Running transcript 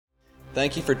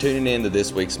Thank you for tuning in to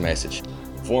this week's message.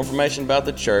 For information about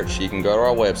the church, you can go to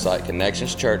our website,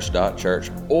 connectionschurch.church,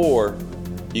 or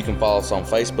you can follow us on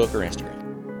Facebook or Instagram.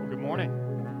 Well, good morning.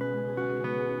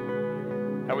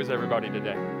 How is everybody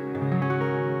today?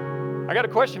 I got a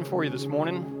question for you this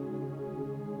morning.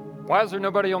 Why is there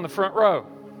nobody on the front row?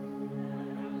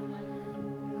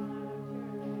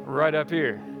 Right up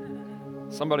here.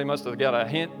 Somebody must have got a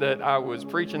hint that I was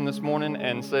preaching this morning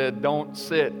and said, don't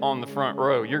sit on the front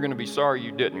row. You're going to be sorry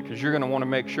you didn't, because you're going to want to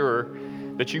make sure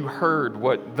that you heard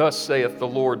what thus saith the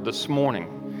Lord this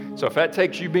morning. So if that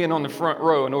takes you being on the front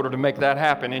row in order to make that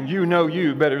happen, and you know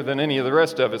you better than any of the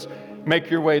rest of us, make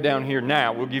your way down here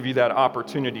now. We'll give you that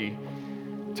opportunity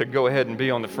to go ahead and be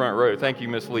on the front row. Thank you,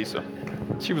 Miss Lisa.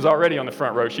 She was already on the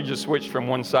front row. She just switched from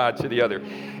one side to the other.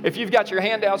 If you've got your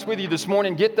handouts with you this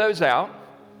morning, get those out.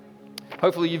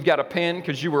 Hopefully you've got a pen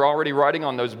because you were already writing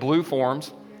on those blue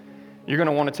forms. You're going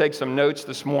to want to take some notes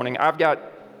this morning. I've got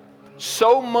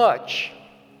so much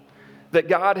that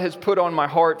God has put on my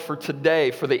heart for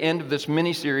today, for the end of this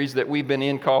mini-series that we've been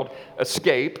in called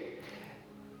Escape,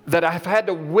 that I've had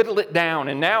to whittle it down.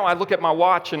 And now I look at my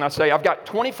watch and I say, I've got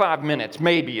 25 minutes,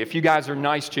 maybe, if you guys are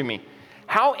nice to me.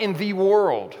 How in the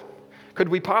world could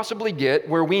we possibly get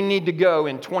where we need to go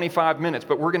in 25 minutes?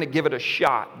 But we're going to give it a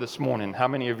shot this morning. How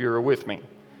many of you are with me?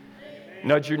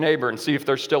 Nudge your neighbor and see if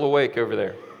they're still awake over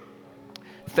there.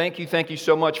 Thank you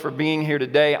so much for being here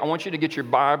today. I want you to get your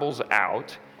Bibles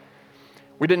out.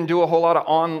 We didn't do a whole lot of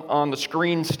on the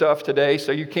screen stuff today,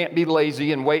 so you can't be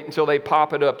lazy and wait until they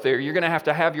pop it up there. You're going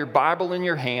to have your Bible in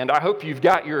your hand. I hope you've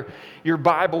got your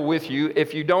Bible with you.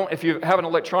 If you have an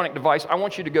electronic device, I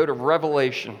want you to go to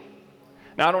Revelation.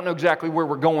 Now, I don't know exactly where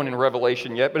we're going in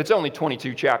Revelation yet, but it's only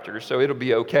 22 chapters, so it'll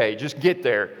be okay. Just get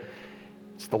there.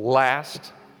 It's the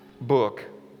last book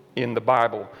in the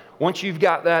Bible. Once you've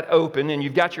got that open and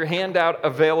you've got your handout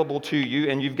available to you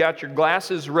and you've got your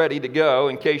glasses ready to go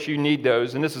in case you need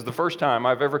those, and this is the first time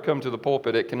I've ever come to the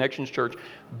pulpit at Connections Church,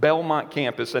 Belmont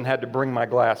campus, and had to bring my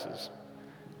glasses.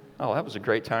 Oh, that was a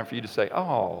great time for you to say,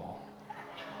 oh.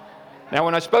 Now,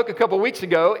 when I spoke a couple weeks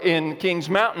ago in Kings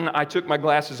Mountain, I took my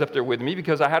glasses up there with me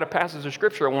because I had a passage of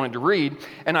Scripture I wanted to read,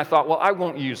 and I thought, well, I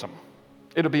won't use them.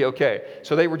 It'll be okay.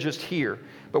 So they were just here.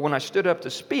 But when I stood up to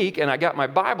speak and I got my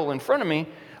Bible in front of me,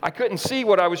 I couldn't see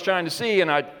what I was trying to see,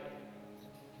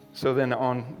 so then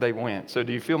on they went. So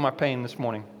do you feel my pain this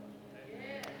morning?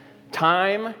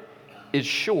 Time is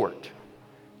short.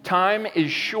 Time is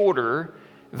shorter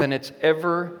than it's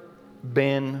ever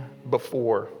been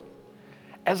before.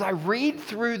 As I read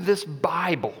through this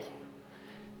Bible,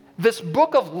 this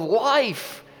book of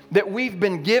life that we've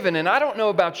been given, and I don't know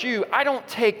about you, I don't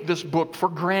take this book for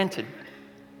granted.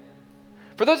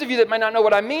 For those of you that might not know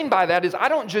what I mean by that is I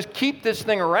don't just keep this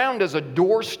thing around as a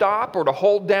doorstop or to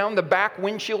hold down the back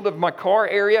windshield of my car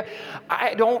area.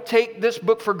 I don't take this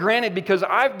book for granted because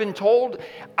I've been told,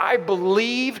 I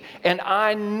believe, and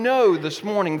I know this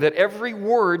morning that every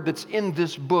word that's in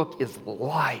this book is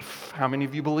life. How many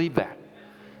of you believe that?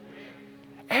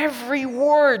 Every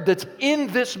word that's in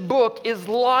this book is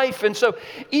life. And so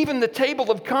even the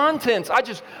table of contents, I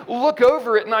just look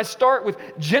over it and I start with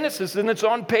Genesis and it's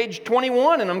on page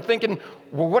 21. And I'm thinking,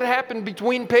 well, what happened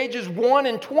between pages 1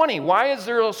 and 20? Why is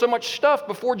there so much stuff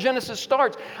before Genesis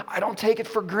starts? I don't take it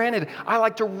for granted. I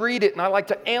like to read it and I like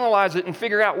to analyze it and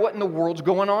figure out what in the world's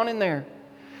going on in there.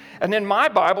 And then my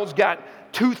Bible's got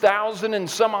 2,000 and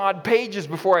some odd pages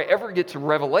before I ever get to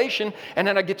Revelation, and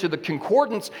then I get to the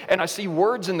concordance, and I see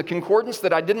words in the concordance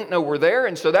that I didn't know were there,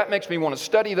 and so that makes me want to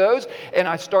study those, and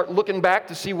I start looking back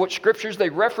to see what scriptures they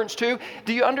reference to.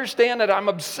 Do you understand that I'm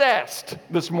obsessed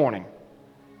this morning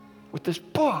with this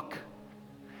book?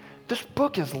 This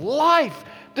book is life.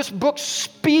 This book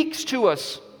speaks to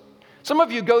us. Some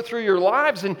of you go through your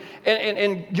lives and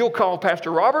you'll call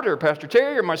Pastor Robert or Pastor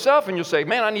Terry or myself and you'll say,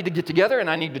 man, I need to get together and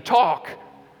I need to talk.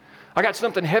 I got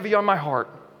something heavy on my heart.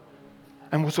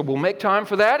 And so we'll make time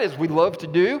for that as we love to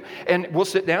do. And we'll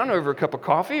sit down over a cup of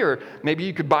coffee or maybe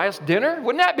you could buy us dinner.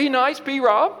 Wouldn't that be nice,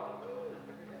 P-Rob?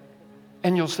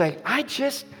 And you'll say, I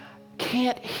just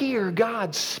can't hear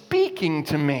God speaking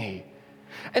to me.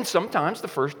 And sometimes the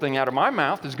first thing out of my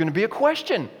mouth is going to be a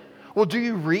question. Well, do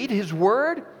you read His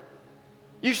Word?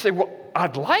 You say, well,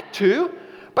 I'd like to,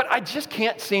 but I just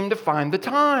can't seem to find the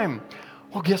time.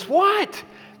 Well, guess what?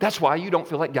 That's why you don't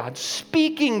feel like God's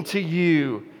speaking to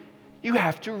you. You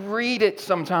have to read it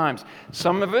sometimes.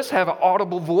 Some of us have an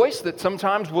audible voice that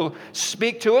sometimes will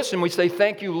speak to us, and we say,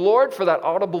 thank you, Lord, for that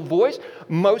audible voice.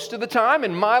 Most of the time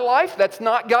in my life, that's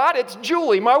not God, it's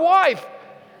Julie, my wife,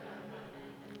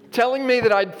 telling me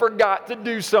that I'd forgot to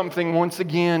do something once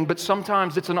again. But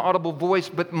sometimes it's an audible voice,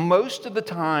 but most of the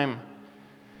time,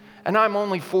 And I'm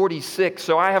only 46,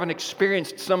 so I haven't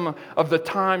experienced some of the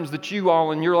times that you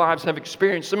all in your lives have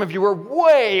experienced. Some of you are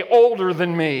way older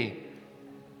than me.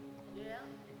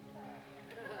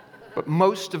 But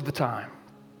most of the time,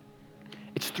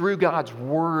 it's through God's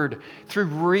Word, through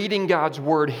reading God's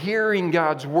Word, hearing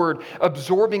God's Word,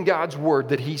 absorbing God's Word,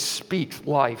 that He speaks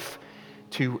life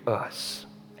to us.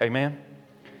 Amen?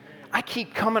 I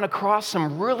keep coming across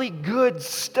some really good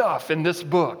stuff in this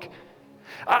book.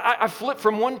 I flip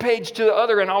from one page to the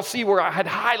other, and I'll see where I had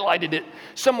highlighted it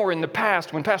somewhere in the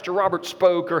past when Pastor Robert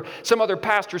spoke, or some other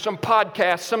pastor, some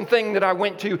podcast, something that I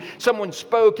went to, someone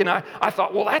spoke, and I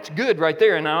thought, well, that's good right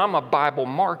there. And now I'm a Bible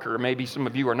marker. Maybe some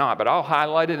of you are not, but I'll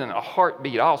highlight it in a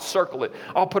heartbeat. I'll circle it.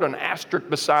 I'll put an asterisk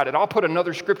beside it. I'll put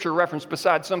another scripture reference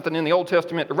beside something in the Old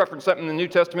Testament to reference something in the New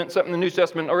Testament, something in the New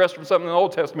Testament, or reference something in the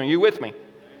Old Testament. Are you with me?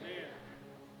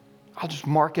 I'll just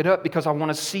mark it up because I want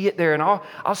to see it there. And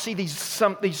I'll see these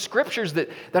scriptures that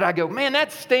I go, man,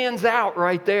 that stands out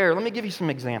right there. Let me give you some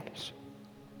examples.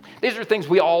 These are things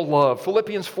we all love.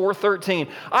 Philippians 4:13.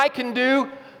 I can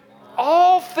do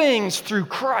all things through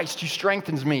Christ who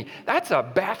strengthens me. That's a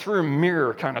bathroom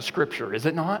mirror kind of scripture, is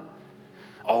it not?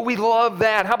 Oh, we love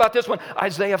that. How about this one?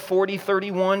 Isaiah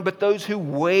 40:31. But those who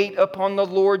wait upon the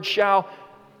Lord shall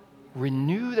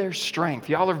renew their strength.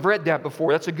 Y'all have read that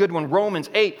before. That's a good one. Romans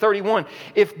 8:31.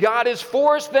 If God is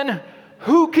for us, then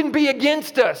who can be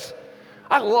against us?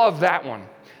 I love that one.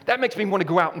 That makes me want to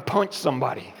go out and punch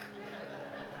somebody.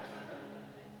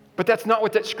 But that's not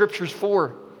what that scripture's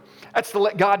for. That's to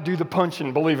let God do the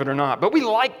punching, believe it or not. But we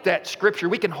like that scripture.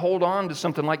 We can hold on to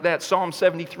something like that. Psalm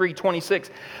 73:26.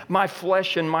 My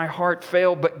flesh and my heart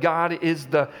fail, but God is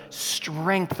the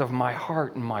strength of my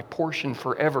heart and my portion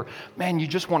forever. Man, you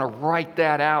just want to write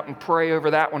that out and pray over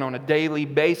that one on a daily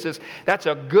basis. That's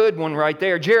a good one right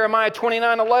there. Jeremiah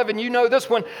 29:11. You know this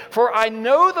one. For I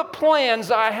know the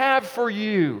plans I have for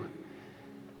you,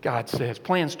 God says.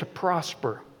 Plans to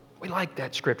prosper. We like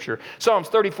that scripture. Psalms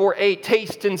 34:8,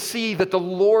 taste and see that the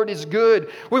Lord is good.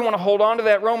 We want to hold on to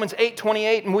that. Romans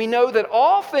 8:28, and we know that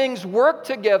all things work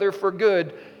together for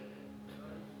good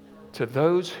to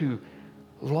those who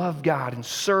love God and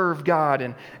serve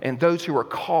God and those who are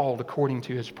called according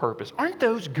to His purpose. Aren't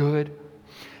those good?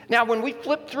 Now, when we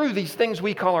flip through these things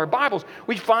we call our Bibles,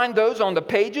 we find those on the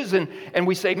pages and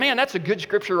we say, man, that's a good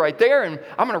scripture right there. And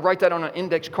I'm going to write that on an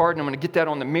index card and I'm going to get that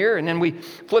on the mirror. And then we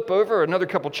flip over another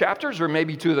couple chapters or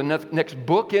maybe to the next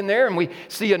book in there and we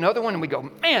see another one and we go,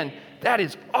 man, that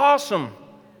is awesome.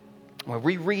 When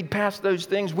we read past those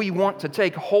things, we want to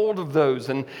take hold of those.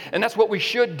 And that's what we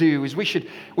should do, is we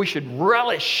should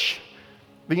relish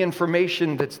the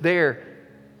information that's there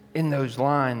in those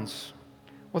lines.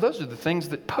 Well, those are the things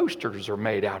that posters are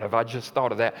made out of. I just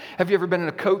thought of that. Have you ever been in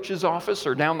a coach's office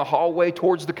or down the hallway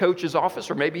towards the coach's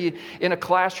office or maybe in a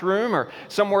classroom or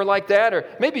somewhere like that or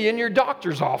maybe in your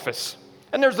doctor's office?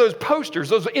 And there's those posters,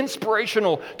 those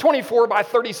inspirational 24 by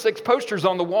 36 posters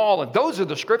on the wall, and those are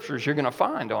the scriptures you're going to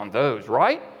find on those,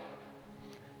 right?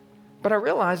 But I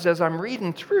realized as I'm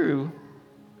reading through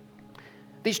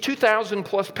these 2,000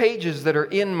 plus pages that are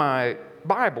in my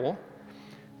Bible,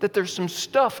 that there's some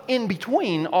stuff in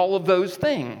between all of those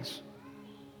things.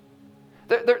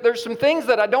 There's some things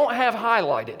that I don't have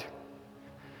highlighted.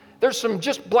 There's some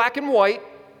just black and white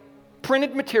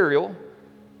printed material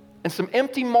and some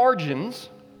empty margins,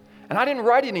 and I didn't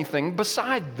write anything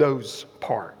beside those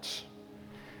parts.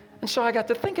 And so I got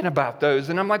to thinking about those,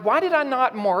 and I'm like, why did I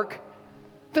not mark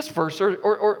this verse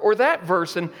or that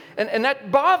verse? And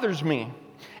that bothers me.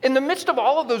 In the midst of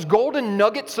all of those golden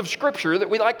nuggets of Scripture that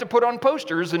we like to put on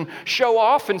posters and show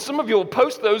off, and some of you will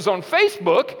post those on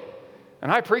Facebook,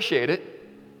 and I appreciate it,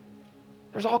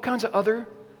 there's all kinds of other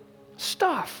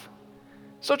stuff.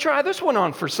 So try this one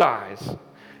on for size.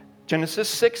 Genesis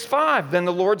 6:5, then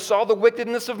the Lord saw the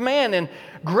wickedness of man and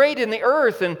great in the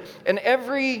earth, and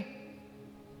every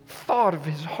thought of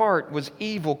his heart was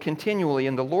evil continually,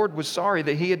 and the Lord was sorry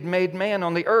that he had made man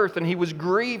on the earth, and he was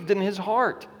grieved in his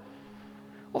heart.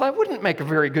 Well, that wouldn't make a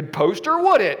very good poster,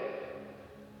 would it?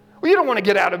 Well, you don't want to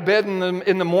get out of bed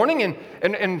in the morning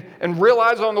and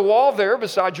realize on the wall there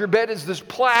beside your bed is this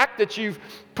plaque that you've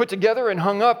put together and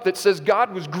hung up that says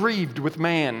God was grieved with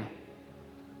man.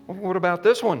 Well, what about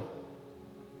this one?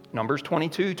 Numbers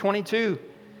 22:22.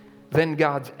 Then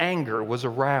God's anger was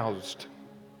aroused.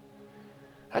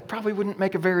 That probably wouldn't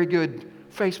make a very good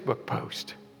Facebook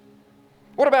post.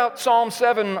 What about Psalm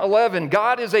 7:11?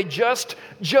 God is a just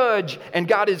judge, and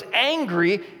God is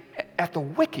angry at the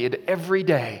wicked every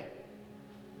day.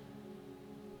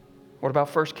 What about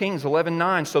 1 Kings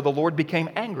 11:9? So the Lord became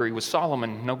angry with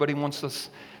Solomon. Nobody wants us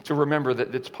to remember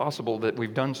that it's possible that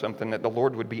we've done something, that the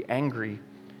Lord would be angry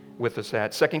with us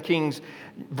at. 2 Kings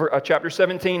chapter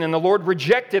 17, and the Lord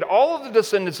rejected all of the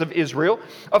descendants of Israel,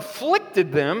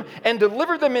 afflicted them, and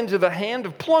delivered them into the hand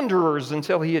of plunderers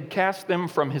until he had cast them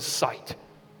from his sight.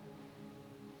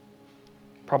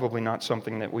 Probably not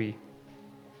something that we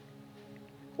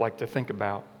like to think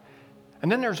about.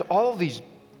 And then there's all these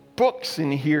books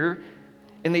in here,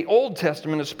 in the Old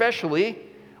Testament especially,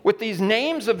 with these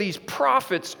names of these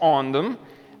prophets on them.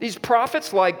 These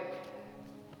prophets like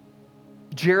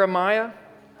Jeremiah,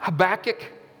 Habakkuk,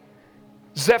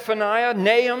 Zephaniah,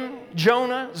 Nahum,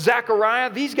 Jonah,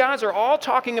 Zechariah. These guys are all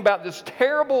talking about this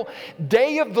terrible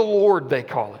day of the Lord, they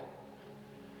call it.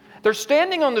 They're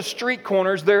standing on the street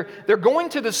corners. They're going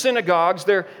to the synagogues.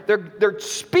 They're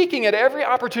speaking at every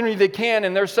opportunity they can,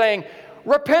 and they're saying,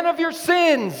 repent of your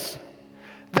sins.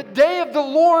 The day of the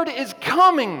Lord is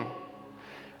coming.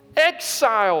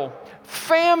 Exile,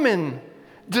 famine,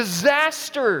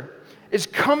 disaster is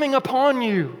coming upon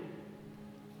you.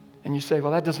 And you say,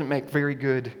 well, that doesn't make very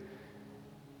good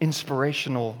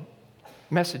inspirational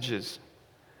messages.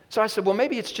 So I said, well,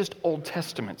 maybe it's just Old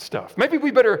Testament stuff. Maybe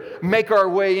we better make our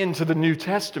way into the New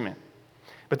Testament.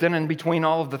 But then in between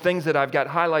all of the things that I've got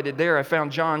highlighted there, I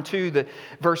found John 2,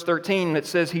 verse 13, that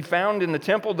says, he found in the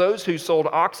temple those who sold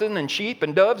oxen and sheep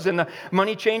and doves and the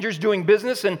money changers doing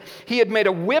business. And he had made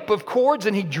a whip of cords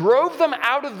and he drove them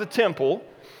out of the temple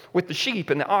with the sheep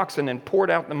and the oxen and poured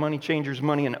out the money changers'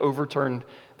 money and overturned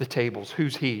the tables.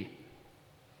 Who's he?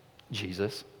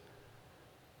 Jesus.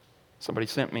 Somebody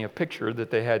sent me a picture that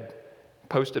they had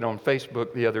posted on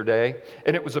Facebook the other day,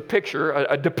 and it was a picture,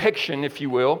 a depiction, if you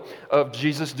will, of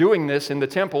Jesus doing this in the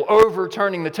temple,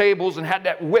 overturning the tables, and had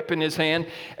that whip in his hand.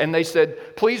 And they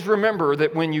said, please remember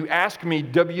that when you ask me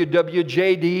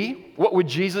WWJD, what would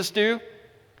Jesus do?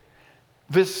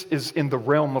 This is in the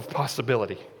realm of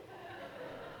possibility.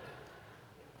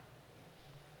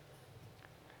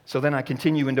 So then I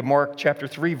continue into Mark chapter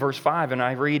 3, verse 5, and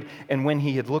I read, and when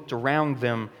he had looked around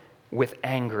them with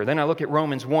anger. Then I look at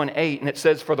Romans 1:8, and it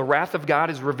says, for the wrath of God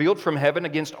is revealed from heaven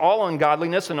against all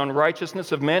ungodliness and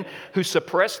unrighteousness of men who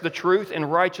suppress the truth in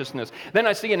righteousness. Then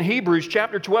I see in Hebrews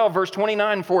chapter 12, verse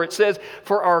 29, for it says,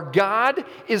 for our God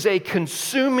is a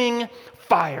consuming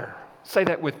fire. Say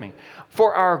that with me.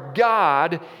 For our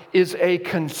God is a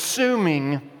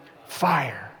consuming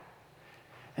fire.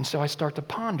 And so I start to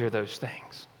ponder those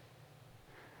things.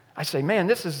 I say, man,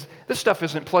 this stuff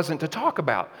isn't pleasant to talk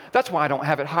about. That's why I don't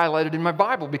have it highlighted in my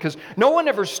Bible, because no one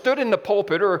ever stood in the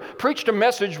pulpit or preached a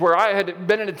message where I had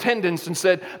been in attendance and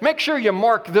said, make sure you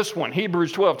mark this one,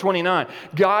 Hebrews 12:29.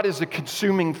 God is a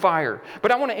consuming fire.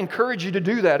 But I want to encourage you to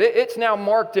do that. It's now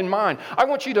marked in mine. I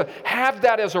want you to have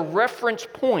that as a reference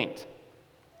point.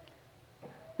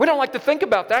 We don't like to think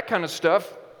about that kind of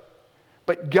stuff,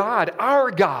 but God,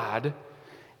 our God,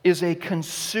 is a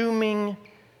consuming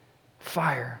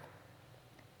fire.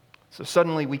 So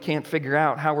suddenly we can't figure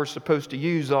out how we're supposed to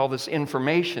use all this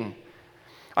information.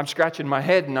 I'm scratching my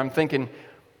head and I'm thinking,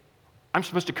 I'm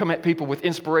supposed to come at people with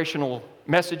inspirational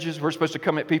messages. We're supposed to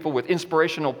come at people with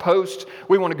inspirational posts.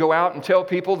 We want to go out and tell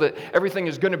people that everything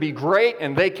is going to be great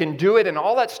and they can do it, and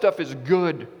all that stuff is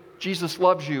good. Jesus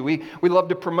loves you. We love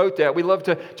to promote that. We love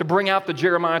to bring out the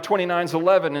Jeremiah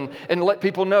 29:11 and let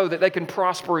people know that they can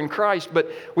prosper in Christ. But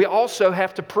we also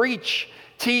have to preach,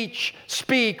 teach,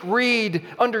 speak, read,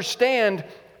 understand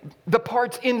the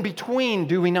parts in between,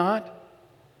 do we not?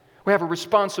 We have a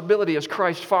responsibility as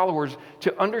Christ followers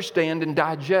to understand and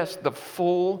digest the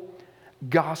full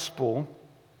gospel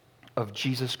of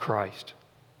Jesus Christ.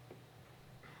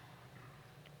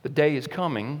 The day is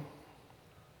coming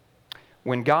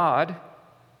when God,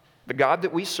 the God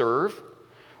that we serve,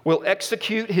 will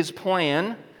execute his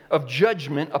plan of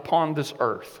judgment upon this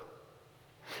earth.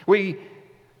 We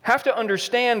have to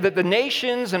understand that the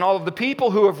nations and all of the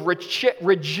people who have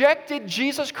rejected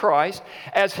Jesus Christ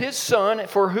as his son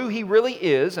for who he really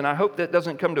is, and I hope that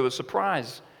doesn't come to a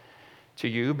surprise to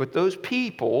you, but those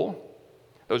people,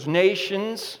 those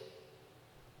nations,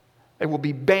 they will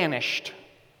be banished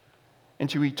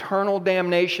into eternal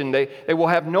damnation. They will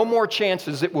have no more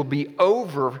chances. It will be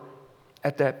over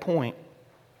at that point.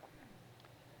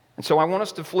 And so I want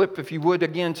us to flip, if you would,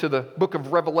 again to the book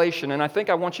of Revelation, and I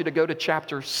think I want you to go to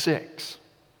chapter 6.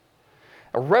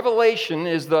 Revelation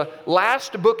is the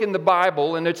last book in the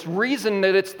Bible, and it's reason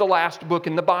that it's the last book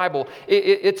in the Bible.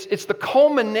 It's the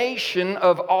culmination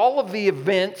of all of the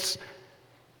events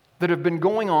that have been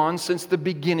going on since the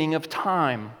beginning of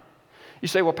time. You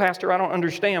say, well, Pastor, I don't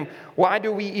understand. Why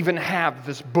do we even have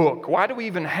this book? Why do we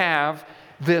even have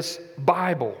this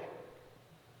Bible?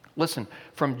 Listen,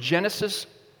 from Genesis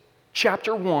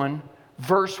chapter 1,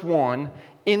 verse 1,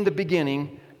 in the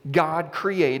beginning, God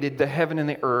created the heaven and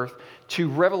the earth, to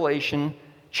Revelation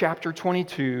chapter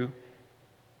 22,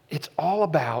 it's all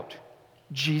about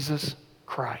Jesus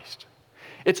Christ.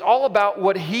 It's all about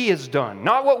what He has done,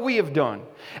 not what we have done.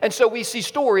 And so we see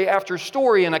story after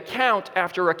story and account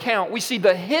after account. We see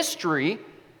the history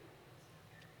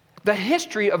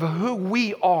of who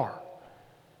we are.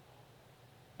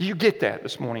 Do you get that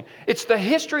this morning? It's the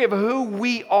history of who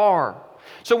we are.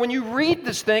 So when you read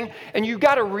this thing, and you've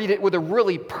got to read it with a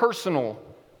really personal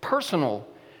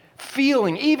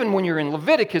feeling, even when you're in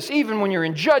Leviticus, even when you're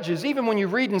in Judges, even when you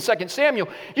read in 2 Samuel,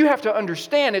 you have to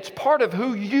understand it's part of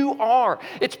who you are.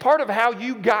 It's part of how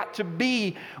you got to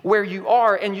be where you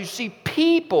are. And you see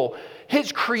people,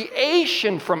 His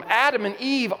creation from Adam and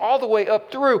Eve all the way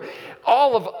up through,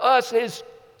 all of us,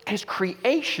 His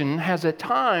creation has at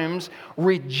times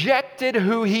rejected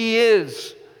who He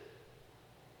is.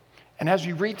 And as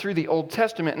you read through the Old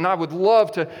Testament, and I would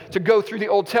love to go through the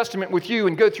Old Testament with you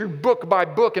and go through book by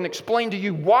book and explain to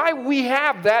you why we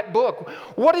have that book.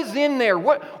 What is in there?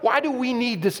 Why do we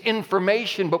need this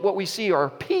information? But what we see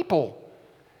are people,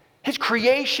 His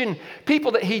creation,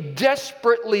 people that He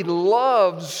desperately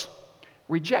loves,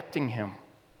 rejecting Him,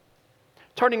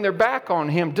 turning their back on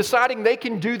Him, deciding they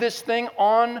can do this thing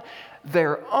on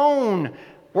their own,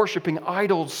 worshiping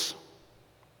idols,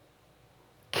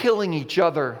 killing each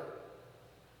other,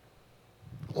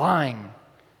 lying,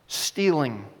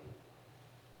 stealing.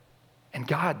 And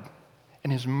God,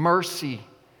 in His mercy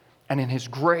and in His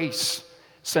grace,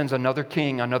 sends another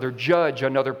king, another judge,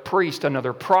 another priest,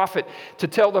 another prophet to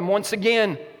tell them once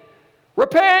again,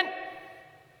 repent!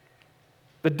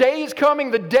 The day is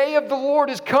coming, the day of the Lord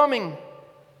is coming.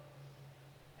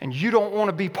 And you don't want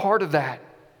to be part of that.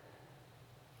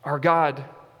 Our God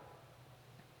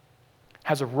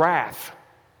has a wrath.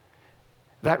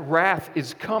 That wrath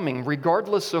is coming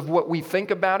regardless of what we think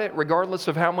about it, regardless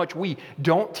of how much we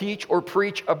don't teach or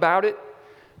preach about it.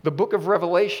 The book of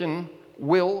Revelation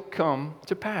will come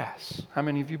to pass. How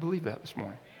many of you believe that this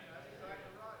morning?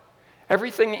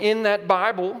 Everything in that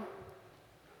Bible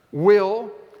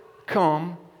will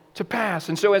come to pass.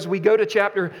 And so as we go to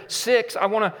chapter 6, I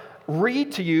want to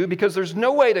read to you, because there's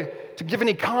no way to give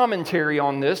any commentary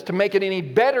on this, to make it any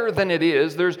better than it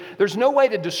is. There's no way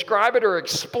to describe it or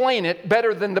explain it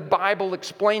better than the Bible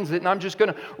explains it. And I'm just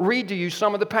going to read to you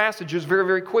some of the passages very,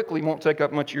 very quickly. Won't take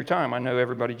up much of your time. I know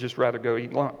everybody just rather go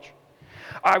eat lunch.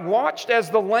 I watched as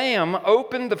the Lamb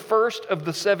opened the first of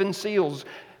the 7 seals.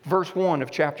 Verse 1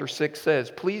 of chapter 6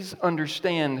 says, please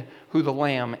understand who the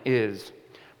Lamb is.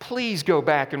 Please go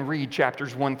back and read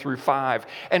chapters 1 through 5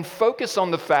 and focus on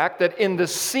the fact that in the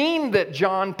scene that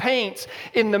John paints,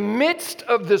 in the midst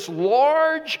of this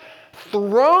large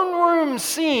throne room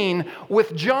scene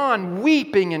with John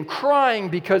weeping and crying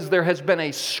because there has been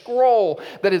a scroll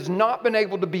that has not been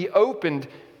able to be opened,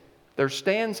 there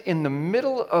stands in the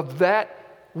middle of that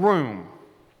room.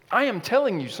 I am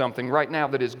telling you something right now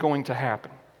that is going to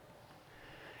happen.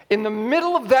 In the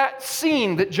middle of that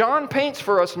scene that John paints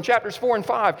for us in chapters 4 and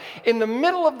 5, in the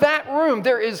middle of that room,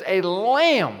 there is a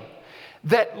lamb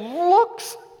that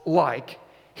looks like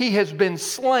he has been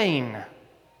slain.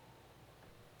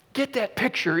 Get that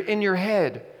picture in your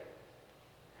head.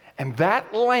 And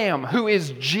that lamb, who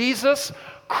is Jesus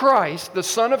Christ, the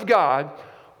Son of God,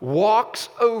 walks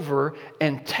over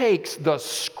and takes the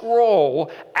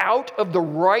scroll out of the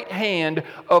right hand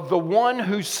of the one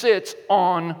who sits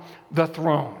on the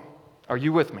throne. Are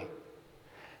you with me?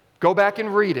 Go back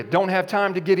and read it. Don't have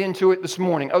time to get into it this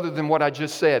morning other than what I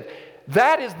just said.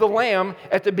 That is the Lamb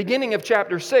at the beginning of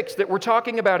chapter 6 that we're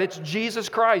talking about. It's Jesus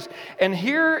Christ. And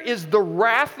here is the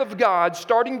wrath of God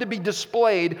starting to be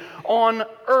displayed on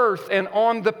earth and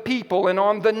on the people and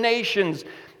on the nations.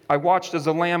 I watched as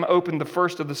the Lamb opened the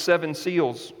first of the 7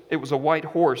 seals. It was a white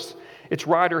horse. Its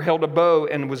rider held a bow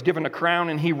and was given a crown,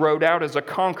 and he rode out as a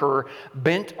conqueror,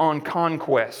 bent on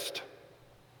conquest.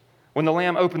 When the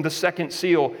Lamb opened the 2nd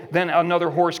seal, then another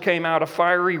horse came out, a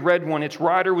fiery red one. Its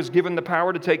rider was given the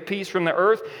power to take peace from the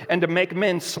earth and to make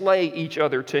men slay each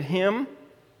other. To him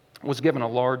was given a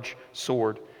large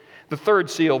sword. The 3rd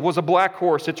seal was a black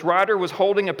horse. Its rider was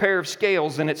holding a pair of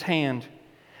scales in its hand.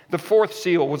 The 4th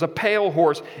seal was a pale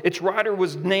horse. Its rider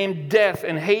was named Death,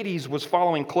 and Hades was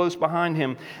following close behind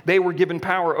him. They were given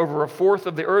power over 1/4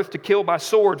 of the earth to kill by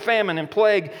sword, famine, and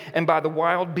plague, and by the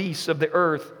wild beasts of the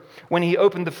earth. When he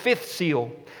opened the fifth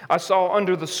seal, I saw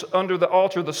under the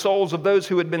altar the souls of those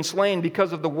who had been slain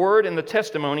because of the word and the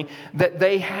testimony that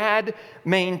they had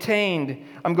maintained.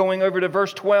 I'm going over to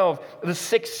verse 12. The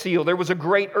sixth seal, there was a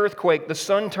great earthquake. The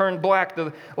sun turned black,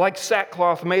 like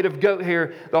sackcloth made of goat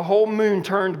hair. The whole moon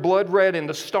turned blood red, and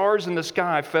the stars in the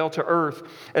sky fell to earth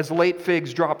as late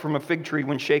figs drop from a fig tree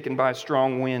when shaken by a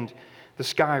strong wind. The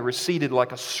sky receded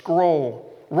like a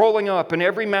scroll, rolling up, and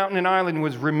every mountain and island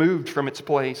was removed from its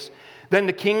place. Then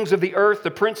the kings of the earth,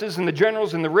 the princes and the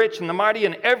generals and the rich and the mighty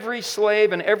and every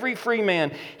slave and every free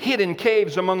man hid in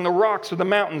caves among the rocks of the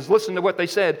mountains. Listen to what they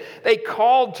said. They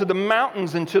called to the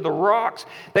mountains and to the rocks.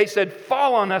 They said,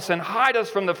 fall on us and hide us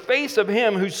from the face of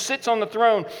him who sits on the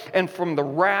throne and from the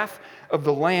wrath of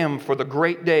the Lamb, for the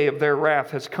great day of their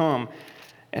wrath has come.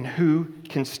 And who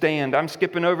can stand? I'm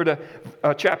skipping over to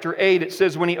chapter 8. It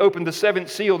says, when he opened the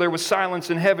seventh seal, there was silence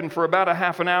in heaven for about a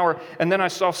half an hour. And then I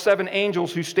saw 7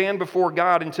 angels who stand before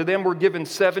God, and to them were given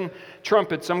 7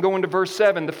 trumpets. I'm going to verse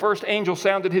 7. The first angel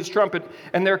sounded his trumpet,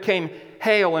 and there came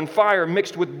hail and fire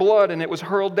mixed with blood, and it was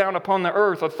hurled down upon the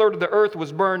earth. A third of the earth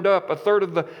was burned up. A third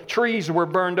of the trees were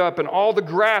burned up, and all the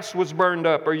grass was burned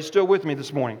up. Are you still with me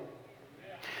this morning?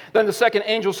 Then the second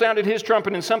angel sounded his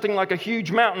trumpet, and something like a huge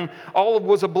mountain, all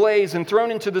was ablaze and thrown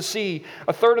into the sea.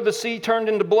 A third of the sea turned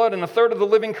into blood, and a third of the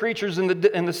living creatures in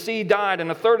the sea died,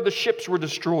 and a third of the ships were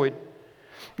destroyed.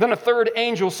 Then a third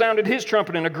angel sounded his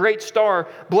trumpet, and a great star,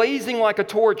 blazing like a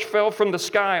torch, fell from the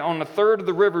sky on a third of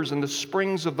the rivers and the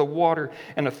springs of the water.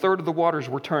 And a third of the waters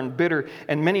were turned bitter,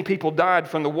 and many people died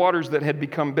from the waters that had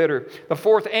become bitter. The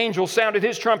fourth angel sounded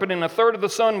his trumpet, and a third of the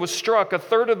sun was struck, a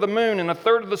third of the moon, and a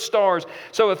third of the stars.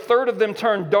 So a third of them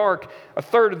turned dark, a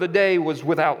third of the day was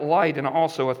without light, and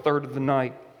also a third of the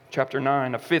night. Chapter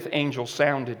 9, a fifth angel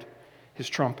sounded his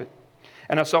trumpet.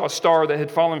 And I saw a star that had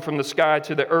fallen from the sky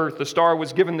to the earth. The star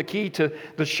was given the key to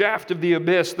the shaft of the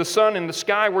abyss. The sun and the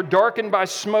sky were darkened by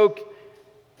smoke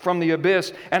from the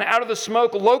abyss. And out of the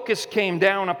smoke, locusts came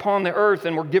down upon the earth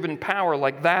and were given power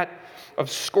like that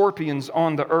of scorpions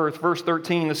on the earth. Verse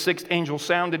 13, the sixth angel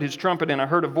sounded his trumpet, and I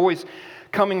heard a voice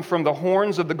coming from the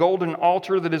horns of the golden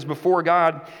altar that is before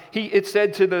God. It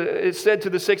said to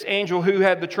the sixth angel who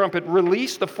had the trumpet,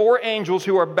 release the 4 angels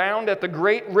who are bound at the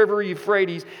great river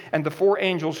Euphrates, and the 4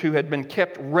 angels who had been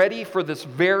kept ready for this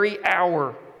very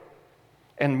hour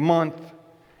and month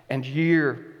and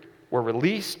year were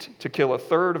released to kill a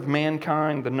third of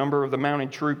mankind. The number of the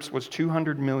mounted troops was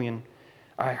 200 million.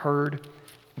 I heard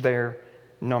their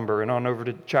number. And on over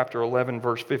to chapter 11,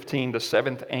 verse 15, the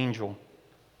 7th angel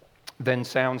then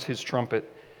sounds his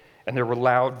trumpet, and there were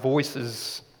loud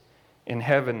voices in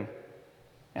heaven,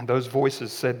 and those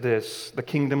voices said this, the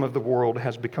kingdom of the world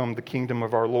has become the kingdom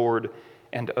of our Lord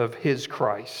and of his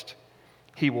Christ.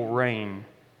 He will reign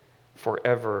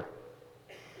forever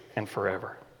and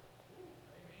forever.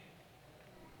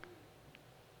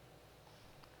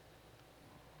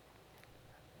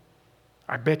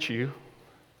 I bet you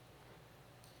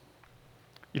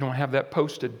don't have that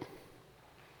posted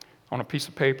on a piece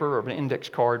of paper or an index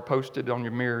card posted on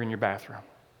your mirror in your bathroom.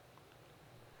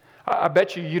 I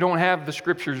bet you don't have the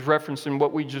scriptures referencing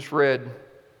what we just read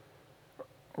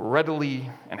readily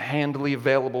and handily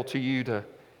available to you to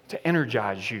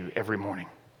energize you every morning.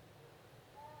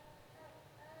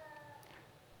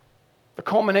 The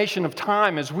culmination of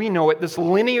time as we know it, this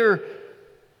linear,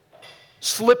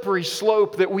 slippery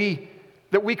slope that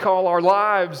we call our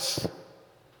lives,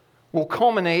 will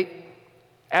culminate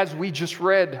as we just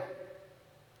read.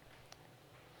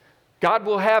 God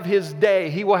will have his day.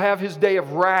 He will have his day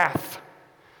of wrath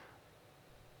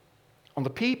on the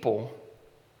people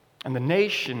and the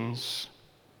nations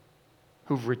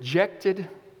who've rejected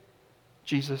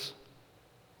Jesus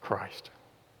Christ.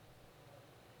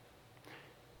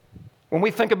 When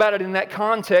we think about it in that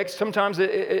context, sometimes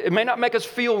it may not make us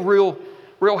feel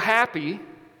real happy,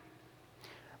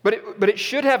 but it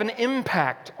should have an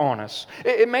impact on us.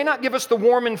 It may not give us the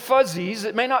warm and fuzzies.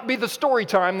 It may not be the story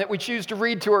time that we choose to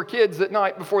read to our kids at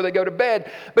night before they go to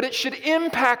bed, but it should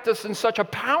impact us in such a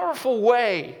powerful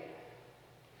way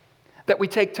that we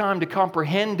take time to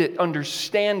comprehend it,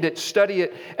 understand it, study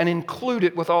it, and include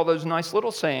it with all those nice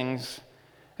little sayings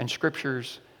and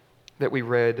scriptures that we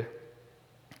read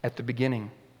at the beginning.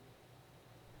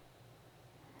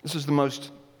 This is the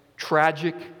most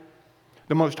tragic,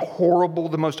 the most horrible,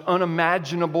 the most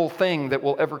unimaginable thing that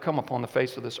will ever come upon the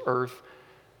face of this earth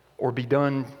or be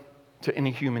done to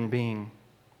any human being.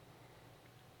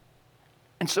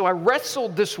 And so I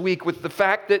wrestled this week with the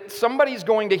fact that somebody's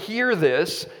going to hear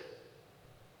this,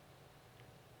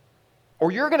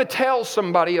 or you're going to tell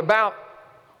somebody about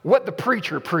what the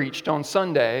preacher preached on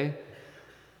Sunday,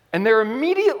 And they're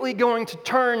immediately going to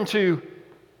turn to,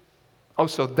 oh,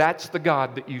 so that's the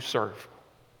God that you serve.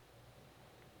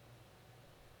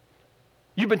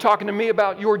 You've been talking to me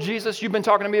about your Jesus. You've been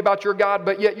talking to me about your God,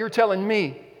 but yet you're telling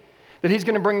me that He's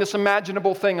going to bring this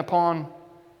imaginable thing upon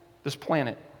this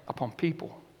planet, upon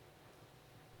people.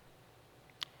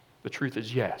 The truth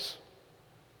is yes,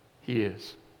 He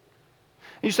is.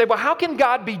 And you say, well, how can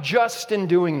God be just in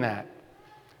doing that?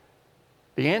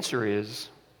 The answer is,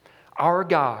 our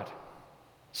God,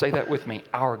 say that with me,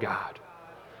 our God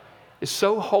is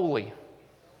so holy,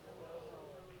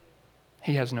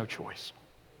 He has no choice.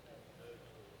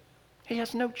 He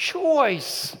has no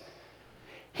choice.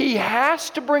 He has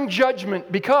to bring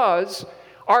judgment because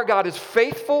our God is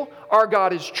faithful, our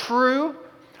God is true,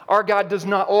 our God does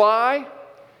not lie.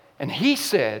 And He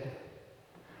said,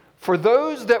 for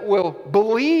those that will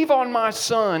believe on my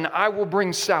Son, I will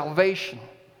bring salvation.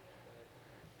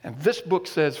 And this book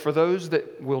says, for those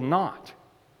that will not,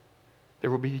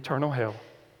 there will be eternal hell.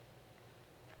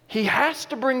 He has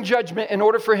to bring judgment in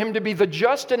order for Him to be the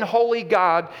just and holy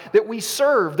God that we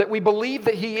serve, that we believe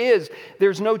that He is.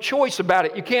 There's no choice about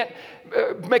it. You can't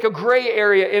make a gray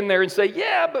area in there and say,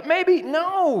 yeah, but maybe.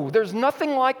 No, there's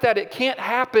nothing like that. It can't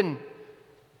happen.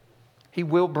 He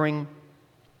will bring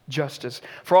justice.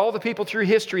 For all the people through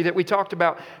history that we talked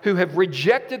about who have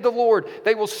rejected the Lord,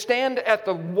 they will stand at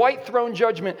the white throne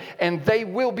judgment and they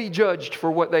will be judged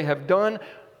for what they have done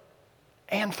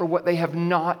and for what they have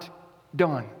not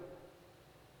done.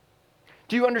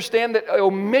 Do you understand that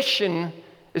omission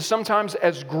is sometimes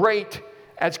as great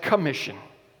as commission?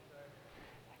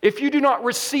 If you do not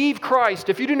receive Christ,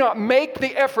 if you do not make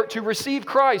the effort to receive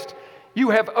Christ,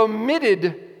 you have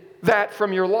omitted that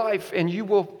from your life and you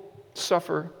will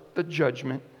suffer the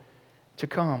judgment to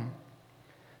come.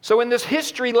 So in this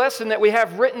history lesson that we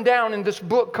have written down in this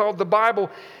book called the Bible,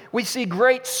 we see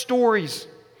great stories.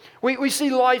 We see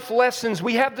life lessons.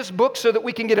 We have this book so that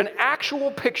we can get an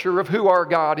actual picture of who our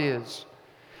God is.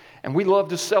 And we love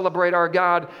to celebrate our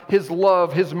God, His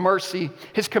love, His mercy,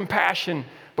 His compassion.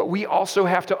 But we also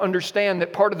have to understand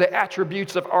that part of the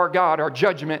attributes of our God are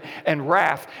judgment and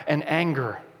wrath and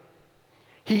anger.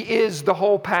 He is the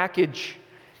whole package,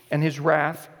 and His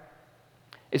wrath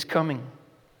is coming.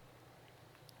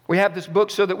 We have this book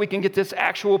so that we can get this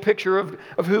actual picture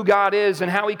of who God is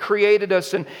and how He created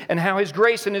us and how His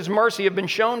grace and His mercy have been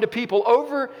shown to people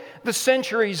over the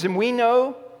centuries. And we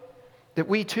know that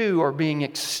we too are being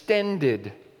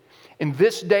extended in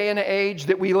this day and age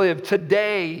that we live.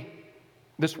 Today,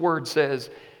 this word says,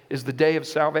 is the day of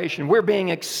salvation. We're being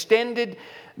extended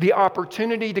the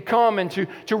opportunity to come and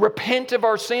to repent of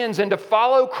our sins and to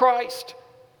follow Christ.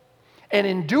 And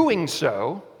in doing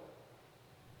so,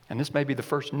 and this may be the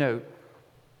first note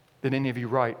that any of you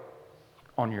write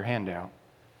on your handout.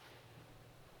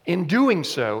 In doing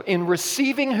so, in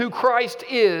receiving who Christ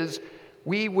is,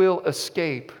 we will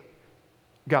escape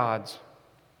God's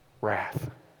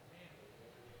wrath.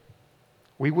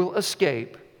 We will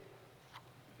escape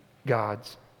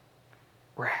God's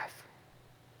wrath.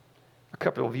 A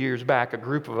couple of years back, a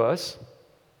group of us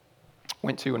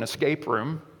went to an escape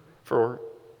room for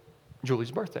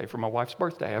Julie's birthday, for my wife's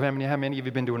birthday. How many of you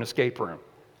have been to an escape room?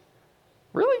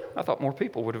 Really? I thought more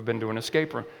people would have been to an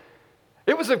escape room.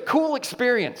 It was a cool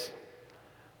experience.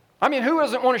 I mean, who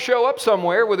doesn't want to show up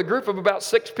somewhere with a group of about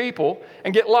 6 people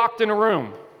and get locked in a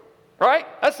room? Right?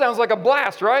 That sounds like a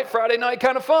blast, right? Friday night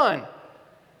kind of fun.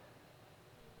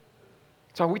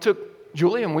 So we took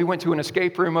Julie and we went to an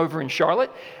escape room over in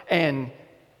Charlotte, and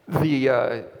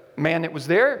the man that was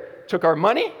there took our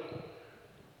money.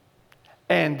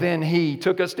 And then he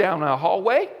took us down a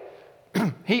hallway.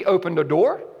 He opened a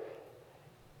door.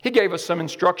 He gave us some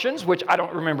instructions, which I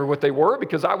don't remember what they were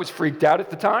because I was freaked out at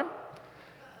the time.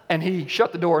 And he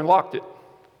shut the door and locked it.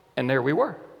 And there we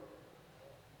were.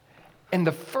 And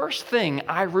the first thing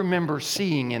I remember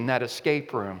seeing in that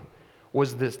escape room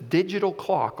was this digital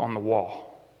clock on the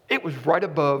wall. It was right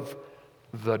above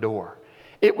the door.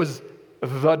 It was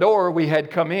the door we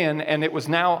had come in, and it was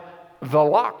now the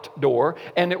locked door,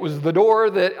 and it was the door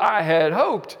that I had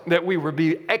hoped that we would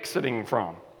be exiting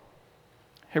from.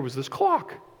 Here was this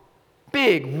clock.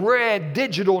 Big, red,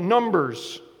 digital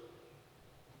numbers.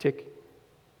 Tick,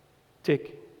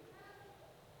 tick,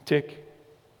 tick.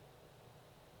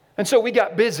 And so we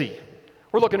got busy.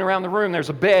 We're looking around the room. There's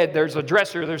a bed, there's a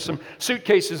dresser, there's some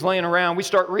suitcases laying around. We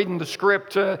start reading the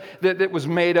script that was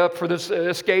made up for this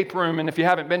escape room. And if you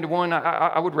haven't been to one,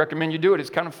 I would recommend you do it. It's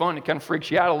kind of fun. It kind of freaks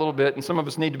you out a little bit. And some of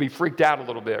us need to be freaked out a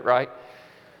little bit, right?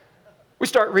 We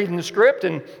start reading the script,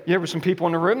 and there were some people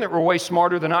in the room that were way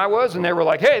smarter than I was, and they were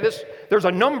like, hey, there's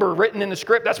a number written in the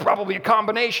script. That's probably a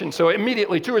combination. So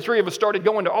immediately, 2 or 3 of us started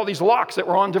going to all these locks that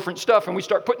were on different stuff, and we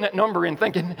start putting that number in,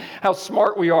 thinking how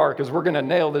smart we are, because we're going to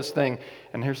nail this thing.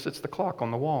 And here sits the clock on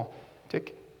the wall.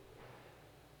 Tick,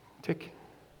 tick,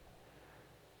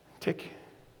 tick.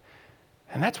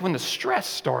 And that's when the stress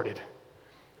started.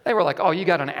 They were like, oh, you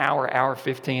got an hour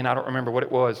 15, I don't remember what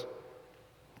it was,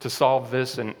 to solve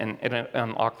this and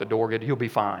unlock the door good. You'll be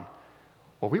fine.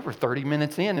 Well, we were 30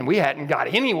 minutes in and we hadn't got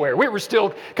anywhere. We were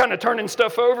still kind of turning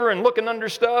stuff over and looking under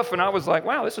stuff. And I was like,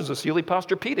 wow, this is a Sealy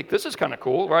Posturepedic. This is kind of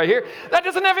cool right here. That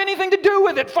doesn't have anything to do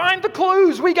with it. Find the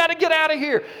clues. We got to get out of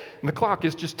here. And the clock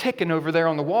is just ticking over there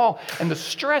on the wall. And the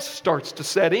stress starts to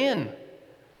set in.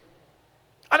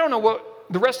 I don't know what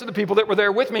the rest of the people that were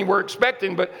there with me were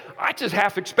expecting, but I just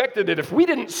half expected it. If we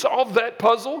didn't solve that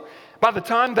puzzle, by the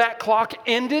time that clock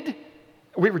ended,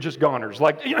 we were just goners.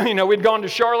 Like, we'd gone to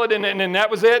Charlotte and that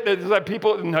was it. It's like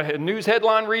people, the news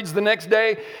headline reads the next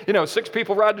day, 6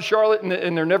 people ride to Charlotte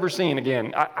and they're never seen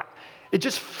again. It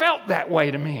just felt that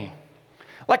way to me.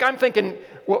 Like I'm thinking,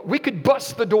 well, we could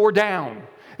bust the door down.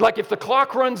 Like if the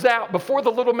clock runs out before the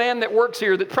little man that works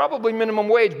here, that's probably minimum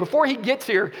wage, before he gets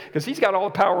here, because he's got all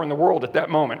the power in the world at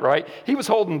that moment, right? He was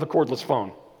holding the cordless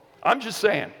phone. I'm just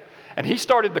saying. And he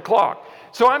started the clock.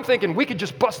 So I'm thinking we could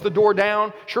just bust the door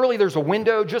down. Surely there's a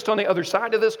window just on the other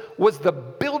side of this. Was the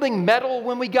building metal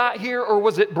when we got here, or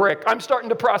was it brick? I'm starting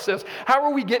to process. How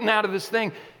are we getting out of this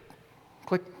thing?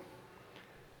 Click,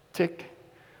 tick.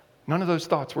 None of those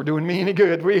thoughts were doing me any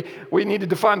good. We needed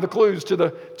to find the clues to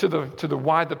the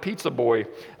why the pizza boy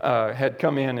had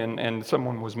come in and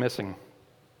someone was missing.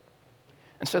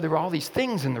 And so there were all these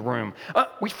things in the room.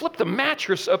 We flipped the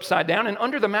mattress upside down, and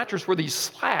under the mattress were these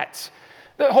slats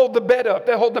that hold the bed up,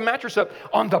 that hold the mattress up.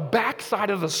 On the back side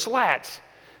of the slats,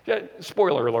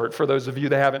 spoiler alert for those of you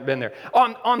that haven't been there.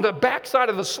 On the back side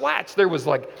of the slats, there was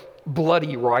like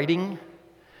bloody writing.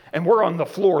 And we're on the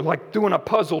floor like doing a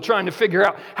puzzle, trying to figure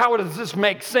out how does this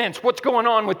make sense? What's going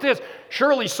on with this?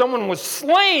 Surely someone was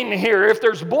slain here if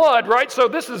there's blood, right? So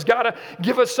this has got to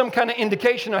give us some kind of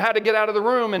indication of how to get out of the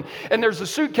room. And there's a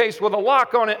suitcase with a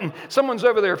lock on it, and someone's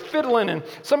over there fiddling, and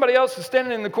somebody else is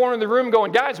standing in the corner of the room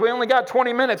going, guys, we only got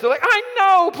 20 minutes. They're like, I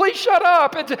know, please shut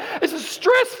up. It's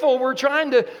stressful. We're trying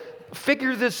to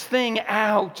figure this thing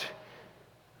out.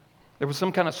 There was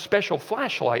some kind of special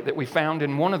flashlight that we found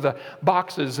in one of the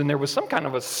boxes, and there was some kind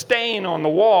of a stain on the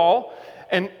wall.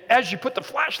 And as you put the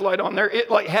flashlight on there,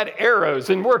 it like had arrows.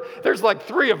 And there's like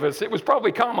 3 of us. It was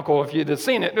probably comical if you'd have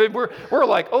seen it. We're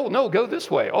like, oh no, go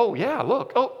this way. Oh yeah,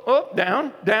 look. Oh,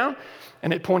 down.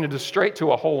 And it pointed us straight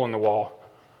to a hole in the wall.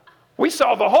 We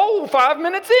saw the hole 5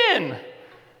 minutes in.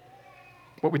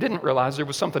 What we didn't realize, there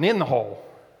was something in the hole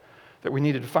that we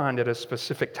needed to find at a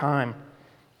specific time.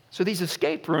 So these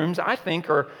escape rooms, I think,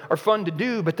 are fun to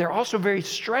do, but they're also very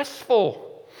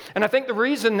stressful. And I think the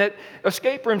reason that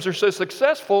escape rooms are so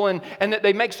successful and that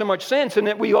they make so much sense and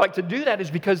that we like to do that is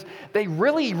because they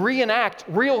really reenact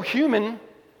real human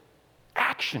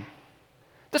action.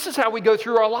 This is how we go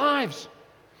through our lives.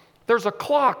 There's a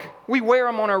clock. We wear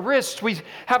them on our wrists. We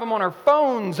have them on our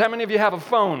phones. How many of you have a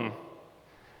phone?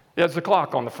 There's a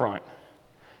clock on the front.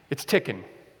 It's ticking.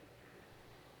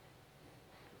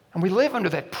 And we live under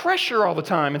that pressure all the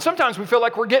time. And sometimes we feel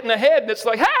like we're getting ahead, and it's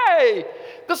like, hey,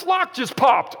 this lock just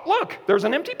popped. Look, there's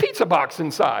an empty pizza box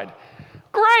inside.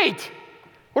 Great.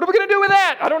 What are we going to do with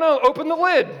that? I don't know. Open the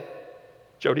lid.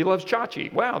 Jody loves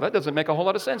Chachi. Wow, that doesn't make a whole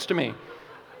lot of sense to me.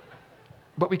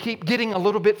 But we keep getting a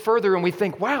little bit further, and we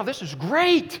think, wow, this is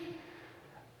great.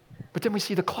 But then we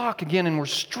see the clock again, and we're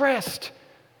stressed.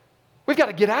 We've got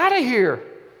to get out of here.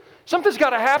 Something's got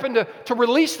to happen to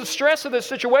release the stress of this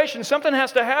situation. Something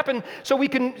has to happen so we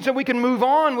can move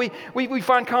on. We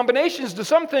find combinations to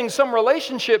some things, some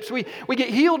relationships. We get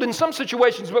healed in some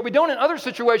situations, but we don't in other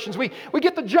situations. We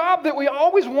get the job that we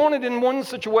always wanted in one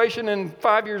situation, and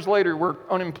 5 years later we're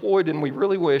unemployed and we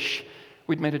really wish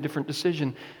we'd made a different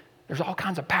decision. There's all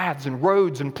kinds of paths and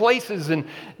roads and places and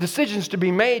decisions to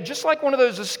be made, just like one of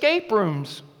those escape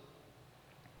rooms.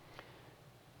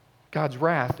 God's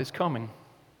wrath is coming.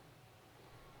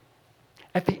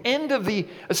 At the end of the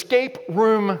escape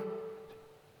room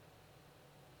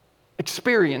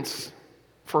experience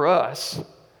for us,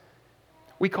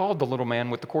 we called the little man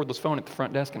with the cordless phone at the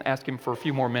front desk and asked him for a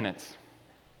few more minutes.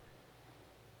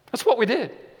 That's what we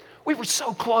did. We were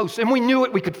so close, and we knew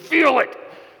it. We could feel it.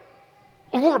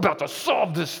 We're about to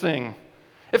solve this thing.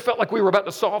 It felt like we were about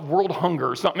to solve world hunger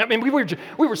or something. I mean, we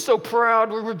were so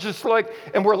proud. We were just like,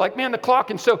 and we're like, man, the clock.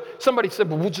 And so somebody said,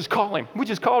 well, we'll just call him. We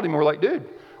just called him. And we're like, dude,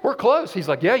 we're close. He's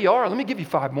like, yeah, you are. Let me give you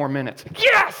 5 more minutes.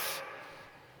 Yes!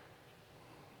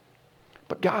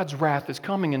 But God's wrath is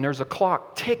coming, and there's a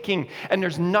clock ticking, and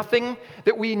there's nothing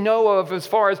that we know of as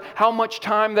far as how much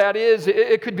time that is.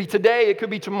 It could be today, it could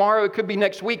be tomorrow, it could be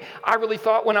next week. I really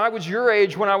thought when I was your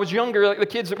age, when I was younger, like the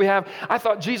kids that we have, I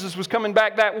thought Jesus was coming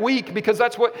back that week because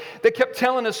that's what they kept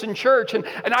telling us in church. And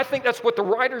I think that's what the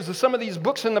writers of some of these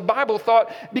books in the Bible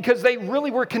thought, because they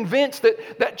really were convinced